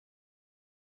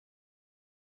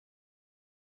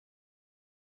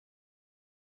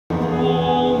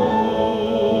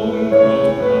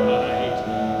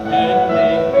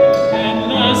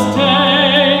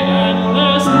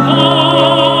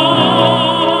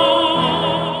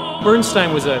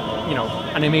Bernstein was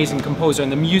an amazing composer,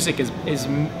 and the music is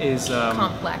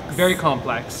complex, very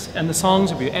complex, and the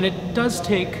songs are beautiful. And it does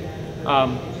take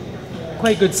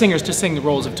quite good singers to sing the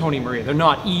roles of Tony Maria. They're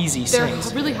not easy sings.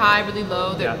 They're really high, really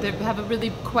low. They have a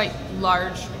really quite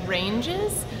large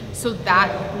ranges, so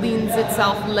that lends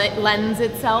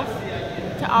itself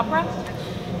to opera.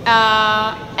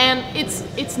 And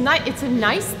it's nice. It's a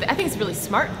nice. I think it's a really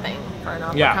smart thing for an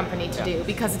opera company to do,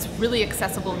 because it's really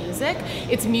accessible music.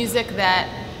 It's music that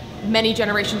many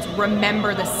generations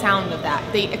remember the sound of that.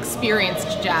 They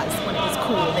experienced jazz when it was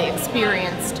cool. They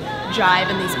experienced jive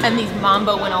and these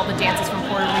mambo when all the dancers from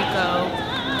Puerto Rico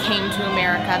came to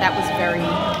America. That was very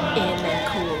in and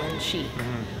cool and chic.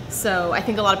 So I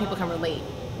think a lot of people can relate.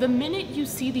 The minute you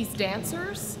see these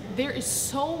dancers, there is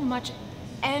so much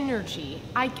energy.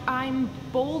 I'm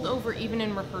bowled over even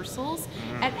in rehearsals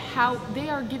at how they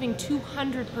are giving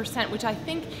 200%, which I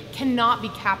think cannot be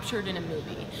captured in a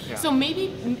movie. So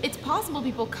maybe it's possible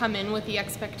people come in with the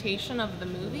expectation of the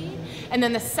movie, and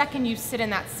then the second you sit in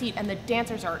that seat and the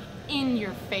dancers are in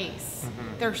your face,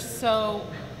 they're so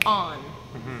on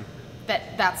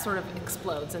that sort of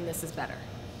explodes, and this is better.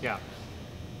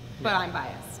 But I'm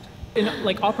biased. In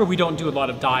like opera, we don't do a lot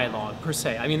of dialogue per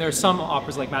se. I mean, there are some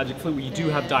operas like Magic Flute where you do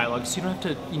have dialogue, so you don't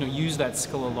have to use that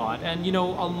skill a lot. And a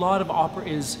lot of opera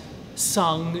is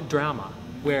sung drama,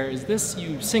 whereas this,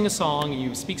 you sing a song and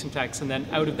you speak some text, and then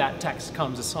out of that text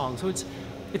comes a song. So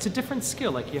it's a different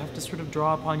skill. Like, you have to sort of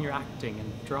draw upon your acting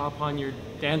and draw upon your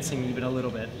dancing even a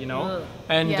little bit,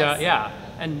 and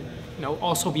and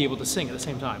also be able to sing at the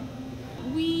same time.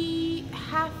 We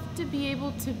have to be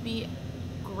able to be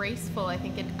graceful, I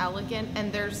think, and elegant,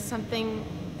 and there's something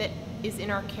that is in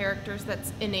our characters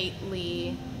that's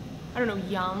innately, I don't know,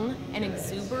 young and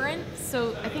exuberant.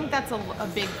 So I think that's a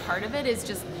big part of it, is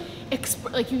just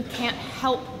like, you can't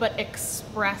help but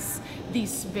express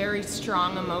these very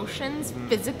strong emotions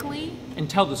physically and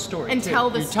tell the story. And tell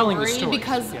the story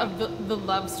because yeah. of the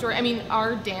love story. I mean,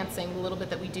 our dancing, the little bit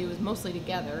that we do, is mostly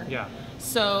together. Yeah.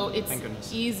 So it's Thank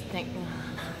goodness. easy.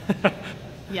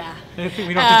 Yeah. We don't have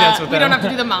to dance with them. We don't have to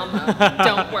do the mambo.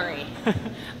 Don't worry.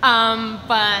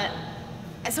 But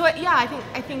so yeah,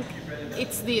 I think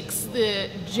it's the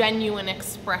genuine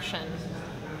expression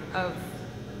of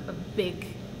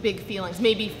big feelings,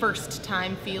 maybe first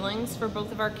time feelings for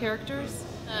both of our characters.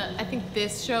 I think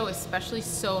this show is especially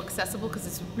so accessible because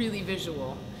it's really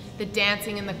visual. The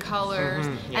dancing and the colors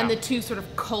and the two sort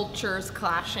of cultures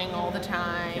clashing all the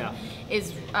time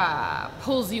is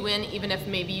pulls you in, even if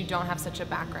maybe you don't have such a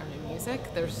background in music.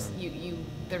 There's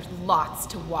lots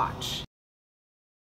to watch.